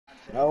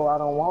No, I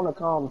don't want to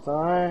come,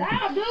 son.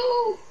 I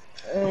do.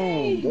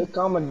 Hey, just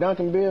come a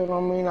dunking bill.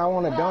 Don't mean I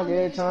want to dunk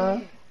every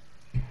time.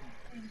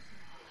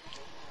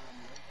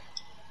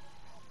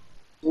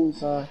 See,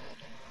 son.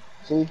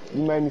 See,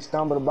 you made me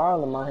stumble the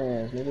ball in my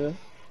hands, nigga.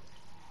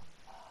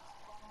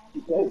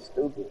 You play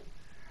stupid.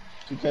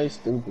 You play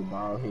stupid,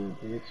 ball head,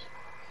 bitch.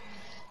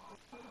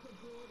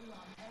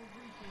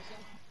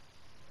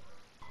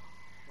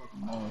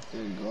 Mom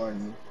still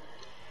guarding me.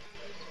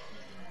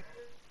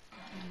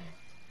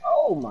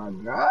 Oh my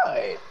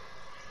god.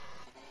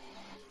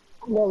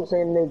 I've never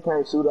seen a nigga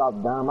can't shoot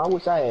off dime. I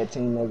wish I had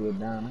teammates with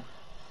dime.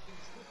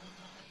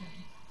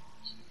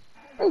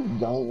 That's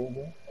dumb,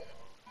 nigga.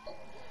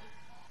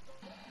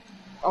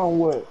 On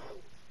what?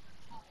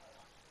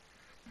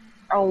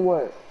 On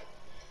what?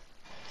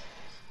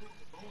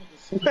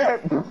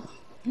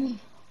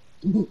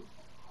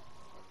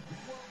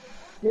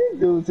 This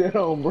dude said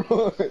on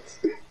bronze.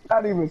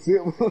 Not even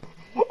silver.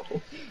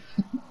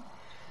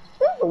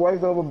 That's a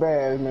waste of a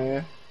badge,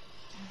 man.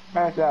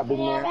 Pass out, big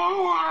man.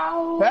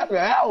 Pass it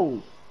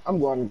out. I'm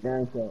going to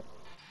game club.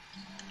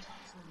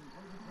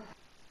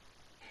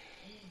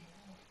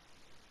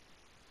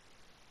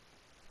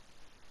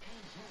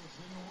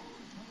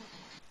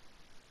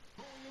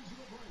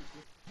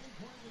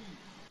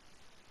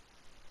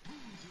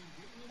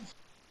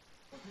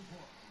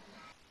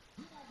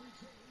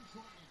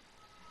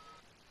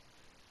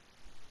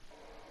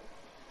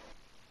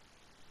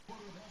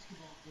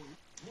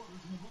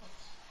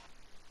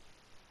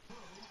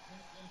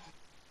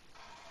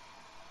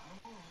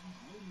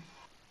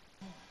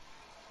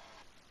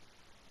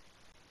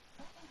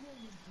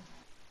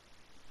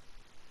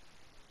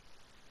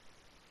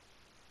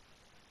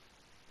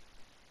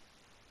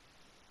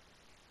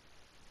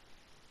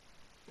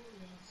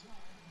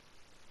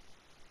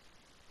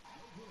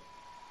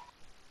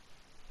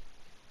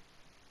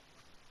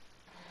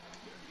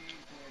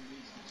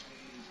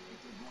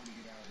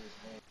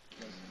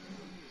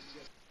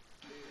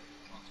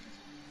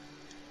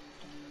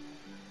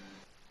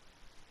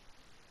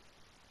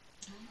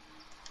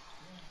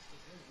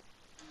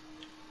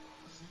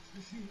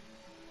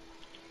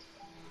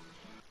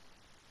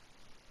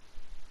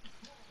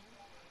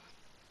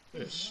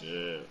 Good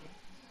shit.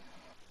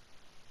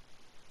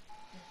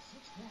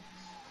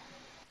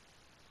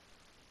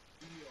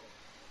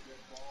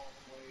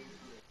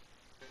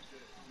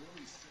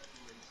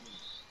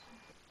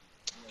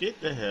 Get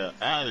the hell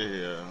out of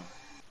here.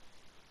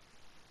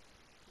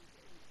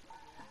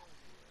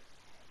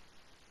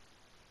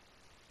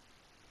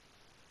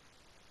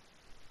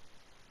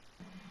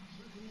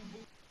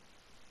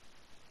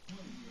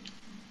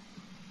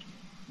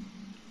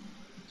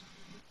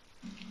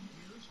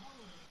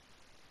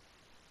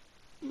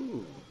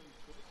 Ooh.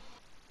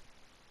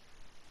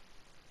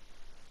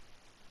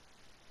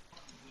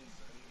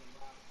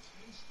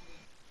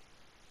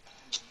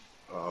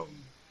 Oh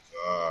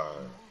God.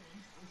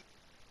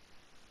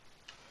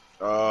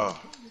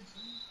 Oh,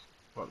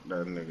 fuck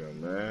that nigga,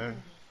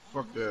 man.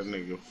 Fuck that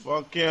nigga.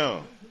 Fuck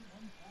him.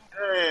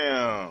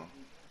 Damn.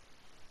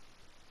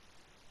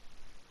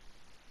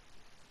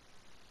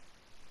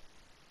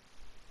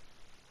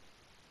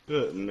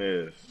 Good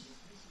miss.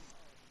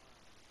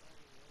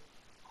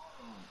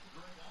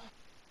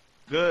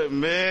 Good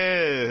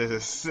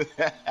miss.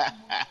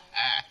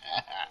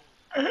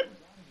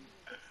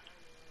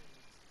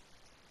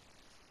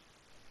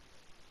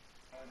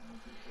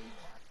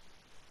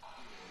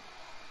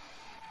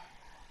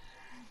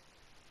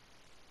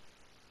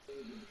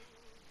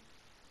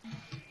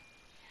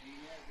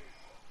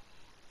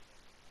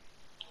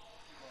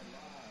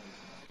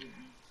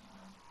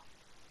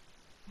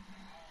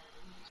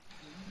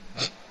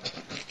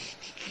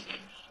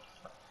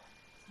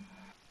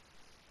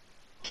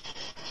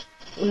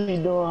 What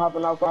you doing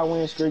hopping off our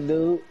win streak,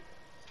 dude?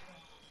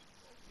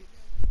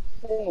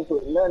 He ain't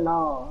put nothing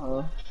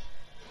on,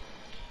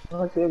 huh?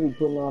 I said be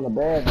putting on a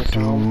badge or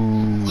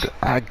something. Dude,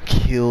 I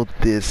killed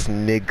this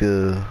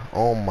nigga.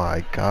 Oh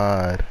my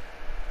god.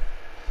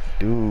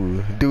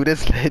 Dude,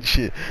 this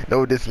legend.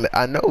 No,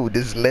 I know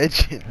this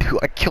legend. Dude,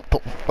 I killed the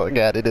fuck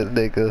out of this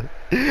nigga.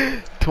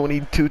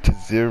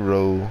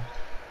 22-0.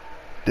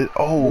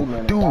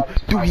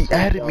 Dude, he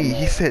added me.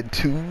 He said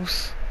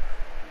twos.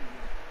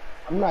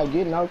 I'm not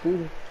getting out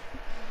either.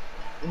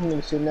 This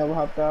nigga should never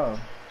hopped out.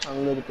 I'm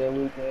gonna look at that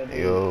weekend.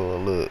 Yo,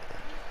 look.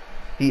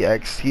 He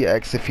asked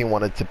if he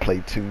wanted to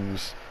play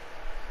twos.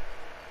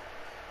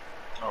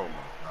 Oh my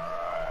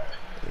God.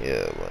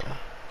 Yeah, man.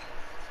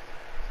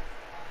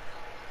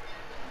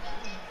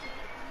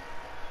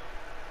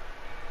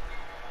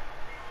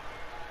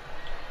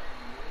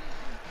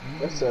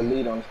 That's a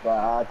lead on the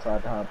spot. I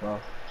tried to hop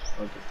off.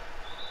 Okay.